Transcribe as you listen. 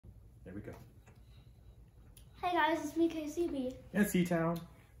There we go. Hey guys, it's me, KCB. And C-Town.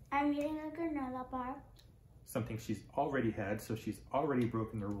 I'm eating a granola bar. Something she's already had, so she's already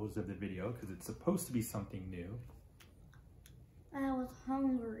broken the rules of the video because it's supposed to be something new. I was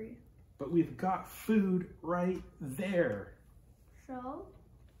hungry. But we've got food right there. So? All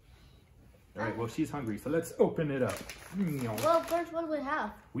right, well, she's hungry, so let's open it up. Well, first, what do we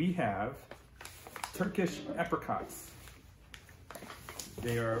have? We have Turkish apricots.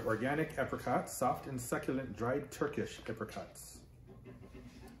 They are organic apricots, soft and succulent dried Turkish apricots.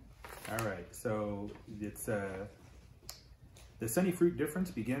 All right, so it's the sunny fruit difference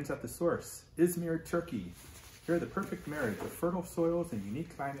begins at the source. Izmir, Turkey. Here, the perfect marriage of fertile soils and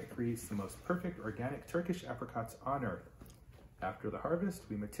unique climate creates the most perfect organic Turkish apricots on earth. After the harvest,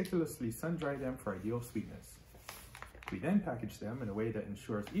 we meticulously sun-dry them for ideal sweetness. We then package them in a way that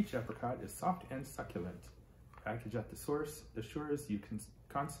ensures each apricot is soft and succulent. Package at the source assures you can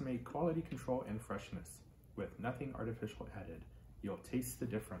consummate quality control and freshness with nothing artificial added. You'll taste the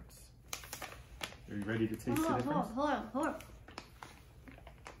difference. Are you ready to taste the difference? Hold on.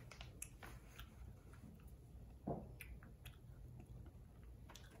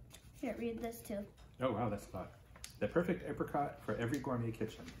 Here, read this too. Oh wow, that's a lot. The perfect apricot for every gourmet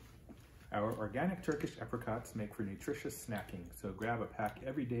kitchen. Our organic Turkish apricots make for nutritious snacking, so grab a pack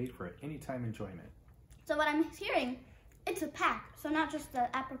every day for anytime enjoyment. So what I'm hearing, it's a pack, so not just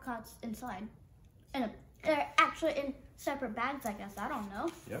the apricots inside. And they're actually in separate bags, I guess. I don't know.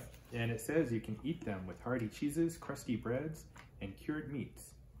 Yep, and it says you can eat them with hearty cheeses, crusty breads, and cured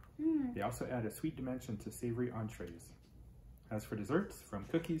meats. They also add a sweet dimension to savory entrees. As for desserts, from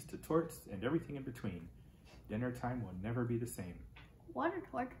cookies to torts and everything in between, dinner time will never be the same. What are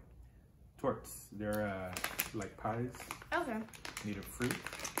torts? Torts. They're like pies. Okay. Made of fruit.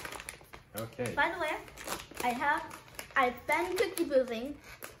 Okay. By the way, I've been cookie boozing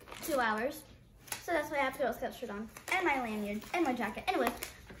 2 hours, so that's why I have to go with scout shirt on, and my lanyard, and my jacket. Anyway,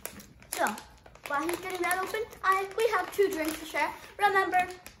 so while he's getting that open, we have 2 drinks to share. Remember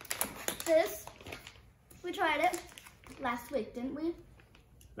this? We tried it last week, didn't we?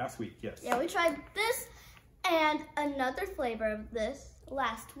 Last week, yes. Yeah, we tried this and another flavor of this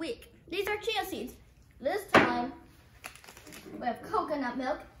last week. These are chia seeds. This time, we have coconut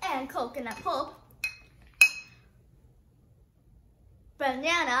milk and coconut pulp,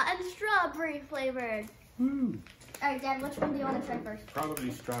 banana and strawberry flavored. Woo! All right, Dad, which one do you want to try first?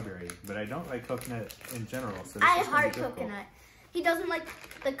 Probably strawberry, but I don't like coconut in general, so this I is gonna be heart difficult. coconut. He doesn't like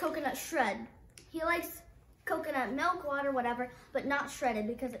the coconut shred. He likes coconut milk, water, whatever, but not shredded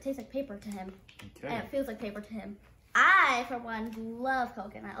because it tastes like paper to him. Okay. And it feels like paper to him. I, for one, love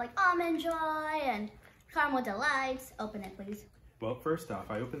coconut, like Almond Joy and Caramel Delights. Open it, please. Well, first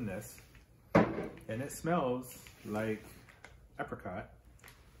off, I opened this, and it smells like apricot.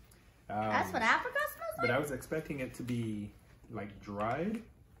 That's what apricot smells like? But I was expecting it to be like dried.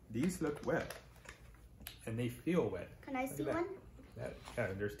 These look wet, and they feel wet. Can I see one? Yeah,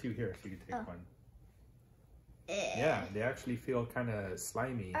 there's 2 here, so you can take one. Eh. Yeah, they actually feel kind of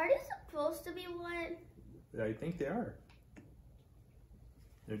slimy. Are they supposed to be wet? I think they are.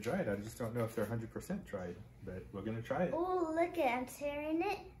 They're dried. I just don't know if they're 100% dried, but we're gonna try it. Oh, look at I'm tearing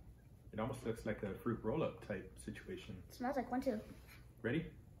it. It almost looks like a fruit roll-up type situation. It smells like one too. Ready?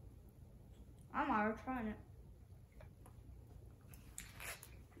 I'm already trying it.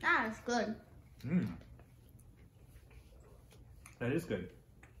 That is good. That is good.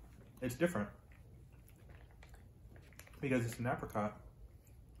 It's different because it's an apricot,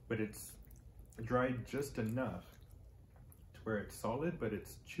 but it's dried just enough to where it's solid, but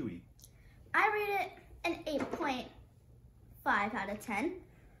it's chewy. I rate it an 8.5 out of 10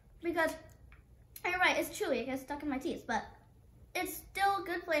 because you're right, it's chewy, it gets stuck in my teeth, but it's still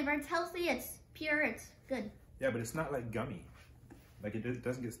good flavor. It's healthy, it's pure, it's good. Yeah, but it's not like gummy. Like it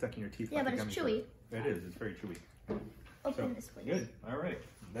doesn't get stuck in your teeth. Yeah, like but a it's gummy chewy. bear. It is. It's very chewy. Open this, please. Good. All right.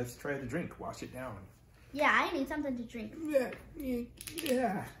 Let's try the drink. Wash it down. Yeah, I need something to drink.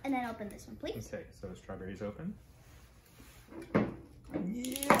 Yeah. And then open this one, please. Okay, so strawberry's open.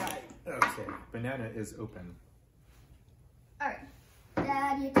 Yeah. Okay, banana is open. All right.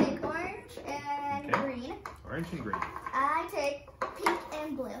 Dad, you take orange and green. Orange and green. I take pink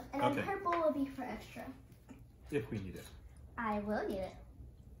and blue. And then Okay. purple will be for extra. If we need it. I will need it.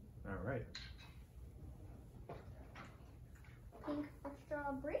 All right. Pink for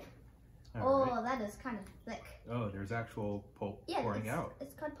strawberry. All right. Oh, that is kind of thick. Oh, there's actual pulp Yeah, pouring out.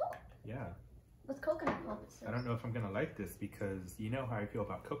 It's called pulp. Yeah. With coconut pulp. I don't know if I'm gonna like this because you know how I feel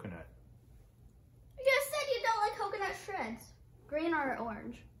about coconut. You just said you don't like coconut shreds. Green or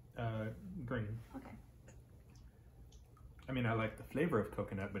orange? Green. Okay. I mean, I like the flavor of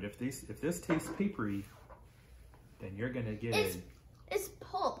coconut, but if this tastes papery, then you're gonna get It's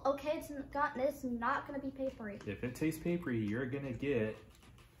pulp, okay? It's not gonna be papery. If it tastes papery, you're gonna get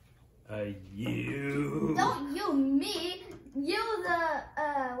a you. Don't you me. You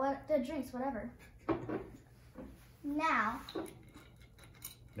the drinks, whatever. Now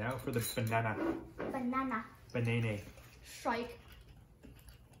for the banana. Banana. Strike.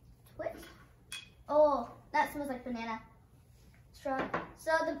 Twist. Oh, that smells like banana. So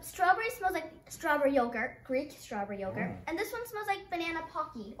the strawberry smells like strawberry yogurt, Greek strawberry yogurt. Oh. And this one smells like banana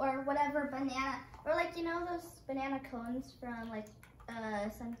pocky or whatever banana, or like, you know, those banana cones from like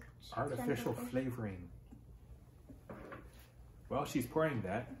some artificial flavoring. Well, she's pouring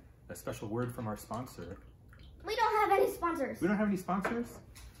that. A special word from our sponsor. We don't have any sponsors. We don't have any sponsors?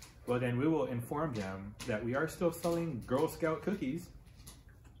 Well, then we will inform them that we are still selling Girl Scout cookies.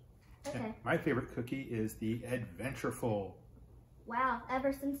 Okay. And my favorite cookie is the Adventureful. Wow,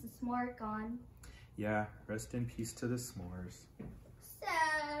 ever since the s'more gone. Yeah, rest in peace to the s'mores.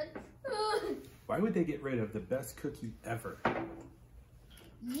 Sad. Why would they get rid of the best cookie ever?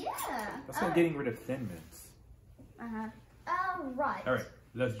 Yeah. That's like getting rid of Thin Mints. Uh-huh. All right. All right,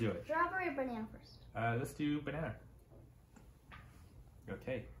 let's do it. Strawberry or banana first? Let's do banana.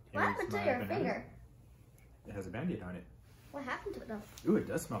 Okay. What happened to your finger? It has a Band-Aid on it. What happened to it though? Ooh, it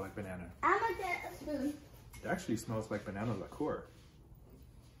does smell like banana. I'm gonna get a spoon. It actually smells like banana liqueur.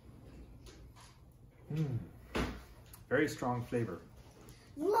 Very strong flavor.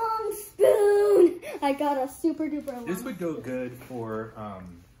 Long spoon! I got a super duper long This would go good for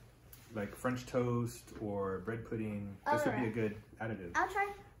like French toast or bread pudding. This would be a good additive. I'll try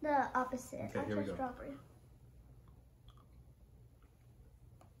the opposite. Okay, I'll here try we go. strawberry.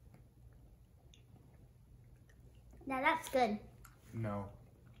 Now that's good. No.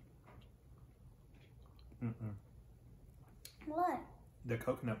 What? The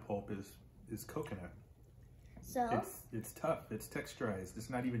coconut pulp is coconut. So? It's tough. It's texturized. It's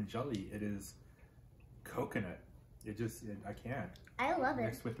not even jelly. It is coconut. I can't. I love it.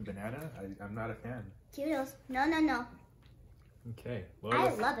 Mixed with the banana, I'm not a fan. Kudos. No, no, no. Okay. Well, I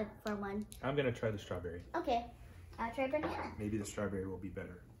love it for one. I'm gonna try the strawberry. Okay. I'll try banana. Maybe the strawberry will be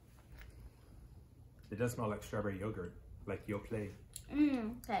better. It does smell like strawberry yogurt, like Yoplait.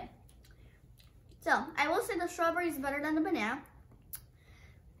 Okay. So, I will say the strawberry is better than the banana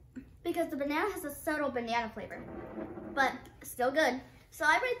because the banana has a subtle banana flavor, but still good. So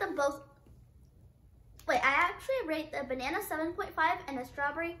I rate them both. Wait, I actually rate the banana 7.5 and the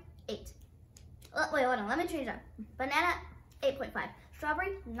strawberry 8. Wait, hold on. Let me change that. Banana 8.5.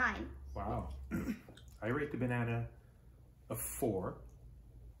 Strawberry 9. Wow. I rate the banana a 4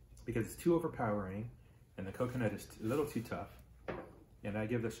 because it's too overpowering and the coconut is a little too tough. And I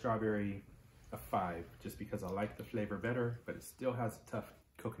give the strawberry a 5 just because I like the flavor better, but it still has a tough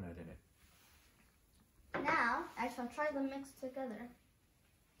coconut in it. Now, I shall try them mixed together.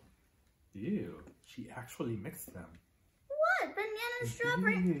 Ew, she actually mixed them. What? Banana and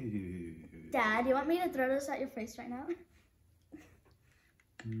strawberry? Ew. Dad, you want me to throw this at your face right now?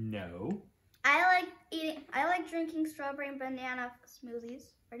 No. I like drinking strawberry and banana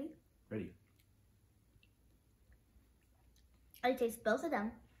smoothies. Ready? Ready. I taste both of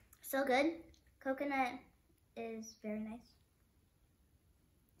them. So good. Coconut is very nice.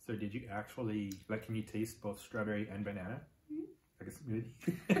 So did you actually, can you taste both strawberry and banana? Like a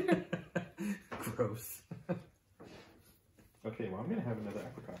smoothie? Gross. Okay, well I'm gonna have another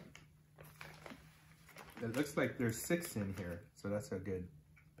apricot. It looks like there's 6 in here, so that's a good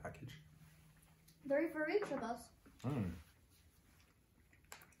package. 3 for each of us. Mm.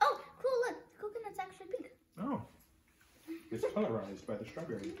 Oh, cool, look. Coconut's actually pink. Oh. It's colorized by the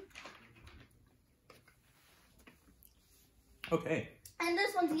strawberry. Okay. And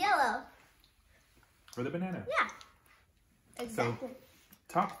this one's yellow. For the banana. Yeah. Exactly. So,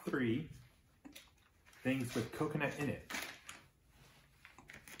 top 3 things with coconut in it.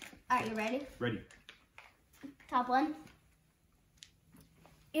 All right, you ready? Ready. Top 1.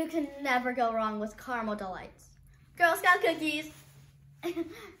 You can never go wrong with caramel delights. Girl Scout cookies.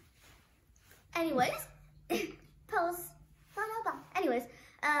 Anyways, Anyways,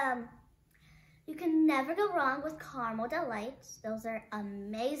 you can never go wrong with caramel delights. Those are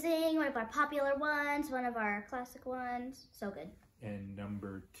amazing. One of our popular ones, one of our classic ones. So good. And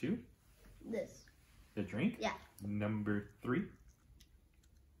number 2? This. The drink? Yeah. Number 3?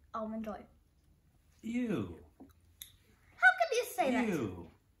 Almond Joy. Ew. How could you say that? Ew.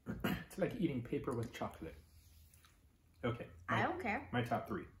 It's like eating paper with chocolate. Okay. I don't care. My top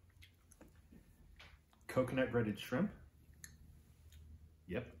 3. Coconut breaded shrimp.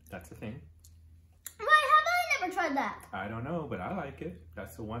 Yep, that's a thing. Why have I never never tried that. I don't know, but I like it.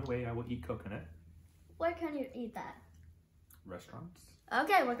 That's the one way I will eat coconut. Where can you eat that? Restaurants.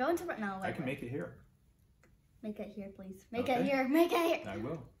 Okay, we're going to... No, wait, I can make it here. Make it here, please. Make Okay. it here. Make it here. I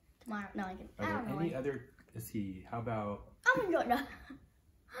will. Tomorrow. No, I can. Are I don't there know. any other, let's see, how about... I'm enjoying that.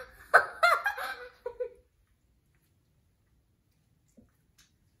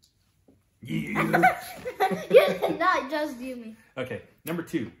 You. You did not just do me. Okay, number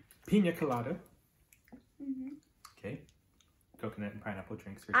 2, pina colada. Mm-hmm. Okay, coconut and pineapple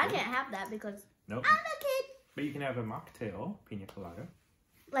drinks for I sure. can't have that because Nope. I'm a kid. But you can have a mocktail, pina colada.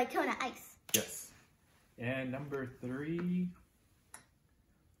 Like coconut ice. Yes. And number 3,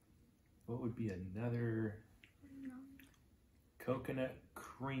 what would be another coconut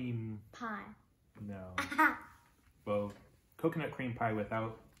cream? Pie. No. Well, coconut cream pie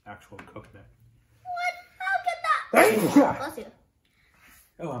without actual coconut. What? How can that? Bless you.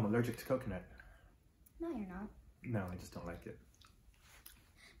 Oh, I'm allergic to coconut. No, you're not. No, I just don't like it.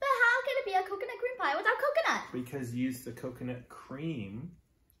 But how can it be a coconut cream pie without coconut? Because you use the coconut cream,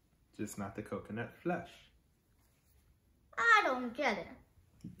 just not the coconut flesh. I don't get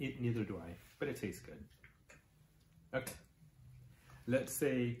it. Neither do I, but it tastes good. Okay. Let's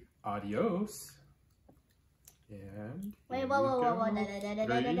say adios. And Wait, here whoa, whoa, we whoa, whoa, go.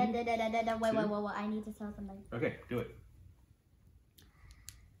 wait, I need to tell something. Okay, do it.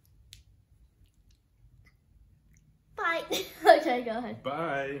 Bye. Okay, go ahead.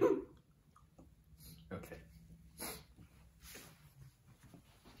 Bye. Okay.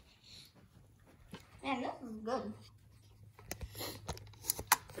 Man, this is good.